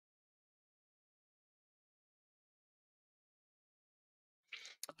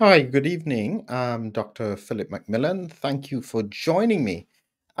Hi, good evening. I'm Dr. Philip McMillan. Thank you for joining me.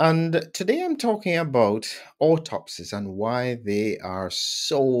 And today I'm talking about autopsies and why they are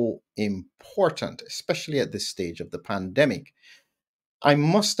so important, especially at this stage of the pandemic. I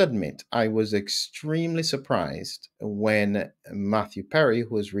must admit, I was extremely surprised when Matthew Perry,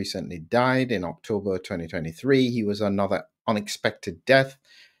 who has recently died in October 2023, he was another unexpected death.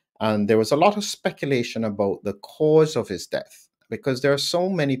 And there was a lot of speculation about the cause of his death because there are so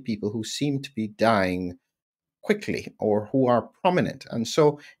many people who seem to be dying quickly or who are prominent. And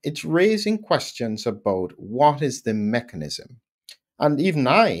so it's raising questions about what is the mechanism. And even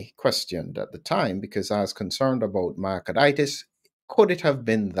I questioned at the time because I was concerned about myocarditis. Could it have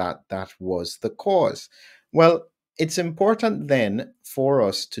been that that was the cause? Well, it's important then for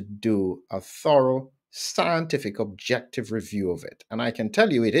us to do a thorough scientific objective review of it. And I can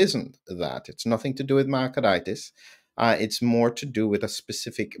tell you it isn't that. It's nothing to do with myocarditis. It's more to do with a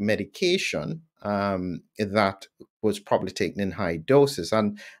specific medication that was probably taken in high doses.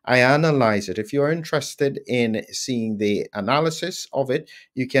 And I analyze it. If you're interested in seeing the analysis of it,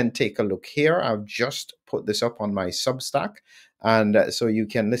 you can take a look here. I've just put this up on my Substack. And so you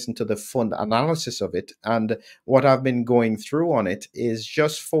can listen to the full analysis of it. And what I've been going through on it is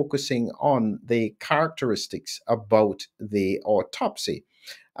just focusing on the characteristics about the autopsy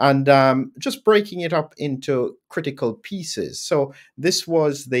and just breaking it up into critical pieces. So, this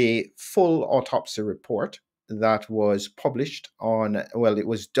was the full autopsy report that was published on, well, it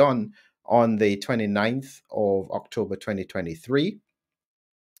was done on the 29th of October 2023.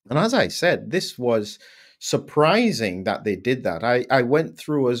 And as I said, this was surprising that they did that. I went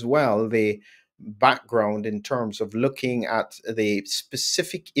through as well the background in terms of looking at the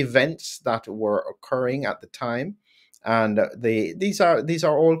specific events that were occurring at the time. And these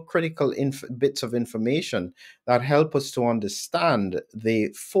are all critical bits of information that help us to understand the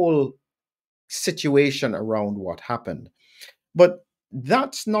full situation around what happened. But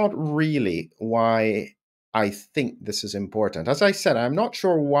that's not really why I think this is important. As I said, I'm not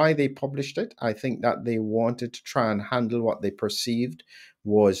sure why they published it. I think that they wanted to try and handle what they perceived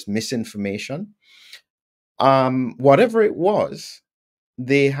was misinformation. Whatever it was,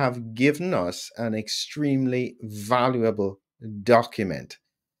 they have given us an extremely valuable document,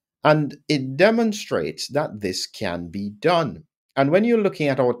 and it demonstrates that this can be done. And when you're looking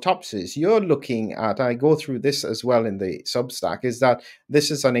at autopsies, you're looking at, I go through this as well in the Substack, is that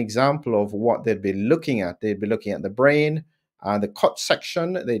this is an example of what they'd be looking at. They'd be looking at the brain, the cut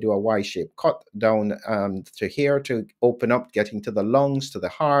section. They do a Y-shaped cut down to here to open up, getting to the lungs, to the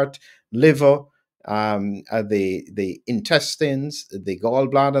heart, liver, the intestines, the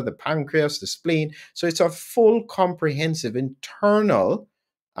gallbladder, the pancreas, the spleen. So it's a full comprehensive internal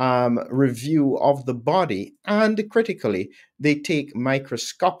review of the body, and critically, they take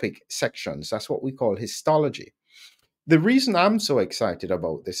microscopic sections. That's what we call histology. The reason I'm so excited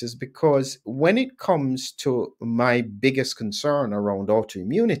about this is because when it comes to my biggest concern around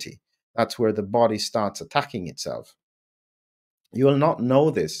autoimmunity, that's where the body starts attacking itself. You will not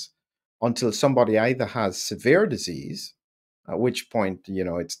know this until somebody either has severe disease, at which point,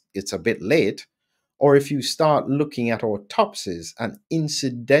 it's a bit late, or if you start looking at autopsies and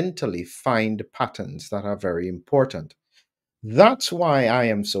incidentally find patterns that are very important. That's why I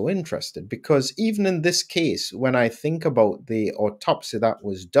am so interested, because even in this case, when I think about the autopsy that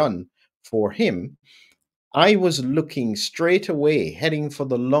was done for him, I was looking straight away, heading for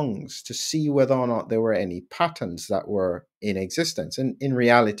the lungs to see whether or not there were any patterns that were in existence. And in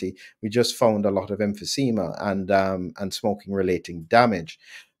reality, we just found a lot of emphysema and smoking relating damage.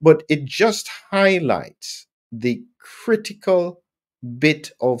 But it just highlights the critical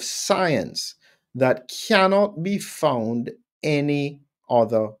bit of science that cannot be found any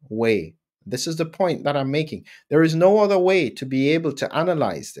other way. This is the point that I'm making. There is no other way to be able to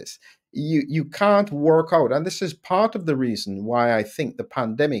analyze this. You can't work out, and this is part of the reason why I think the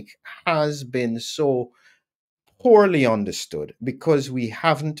pandemic has been so poorly understood, because we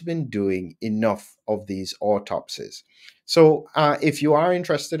haven't been doing enough of these autopsies. So if you are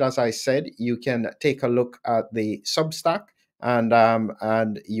interested, as I said, you can take a look at the Substack,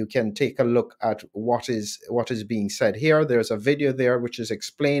 and you can take a look at what is being said here. There's a video there which is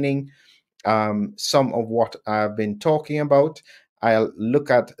explaining some of what I've been talking about. I'll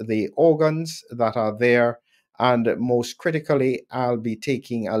look at the organs that are there, and most critically, I'll be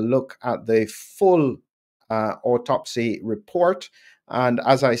taking a look at the full autopsy report. And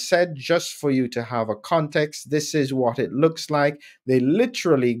as I said, just for you to have a context, this is what it looks like. They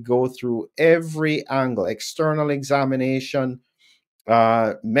literally go through every angle: external examination,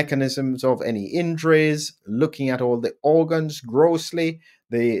 mechanisms of any injuries, looking at all the organs grossly.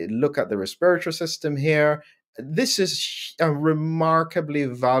 They look at the respiratory system here. This is a remarkably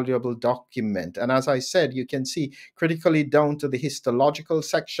valuable document. And as I said, you can see critically down to the histological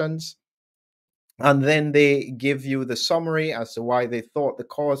sections. And then they give you the summary as to why they thought the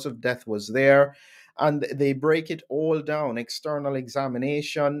cause of death was there. And they break it all down, external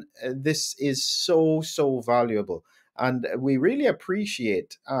examination. This is so, so valuable. And we really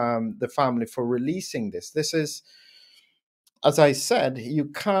appreciate the family for releasing this. This is, as I said, you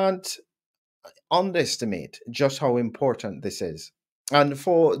can't underestimate just how important this is. And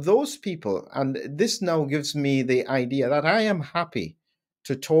for those people, and this now gives me the idea that I am happy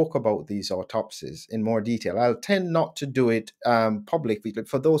to talk about these autopsies in more detail. I'll tend not to do it publicly, but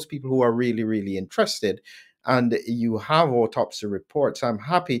for those people who are really, really interested and you have autopsy reports, I'm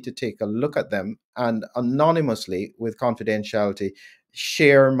happy to take a look at them and anonymously, with confidentiality,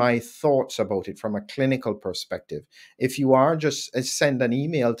 share my thoughts about it from a clinical perspective. If you are, just send an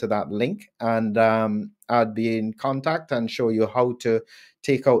email to that link, and I'd be in contact and show you how to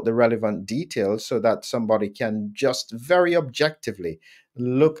take out the relevant details so that somebody can just very objectively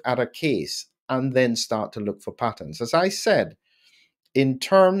look at a case and then start to look for patterns. As I said, in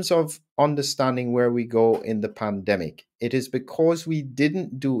terms of understanding where we go in the pandemic, it is because we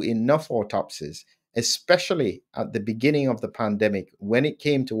didn't do enough autopsies, especially at the beginning of the pandemic, when it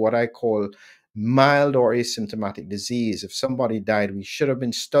came to what I call mild or asymptomatic disease. If somebody died, we should have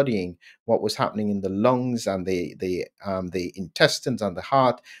been studying what was happening in the lungs and the intestines and the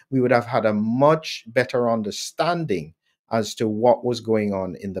heart. We would have had a much better understanding as to what was going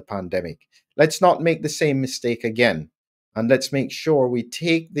on in the pandemic. Let's not make the same mistake again. And let's make sure we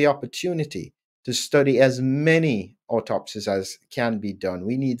take the opportunity to study as many autopsies as can be done.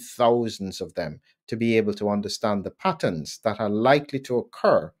 We need thousands of them to be able to understand the patterns that are likely to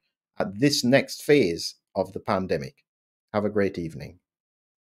occur at this next phase of the pandemic. Have a great evening.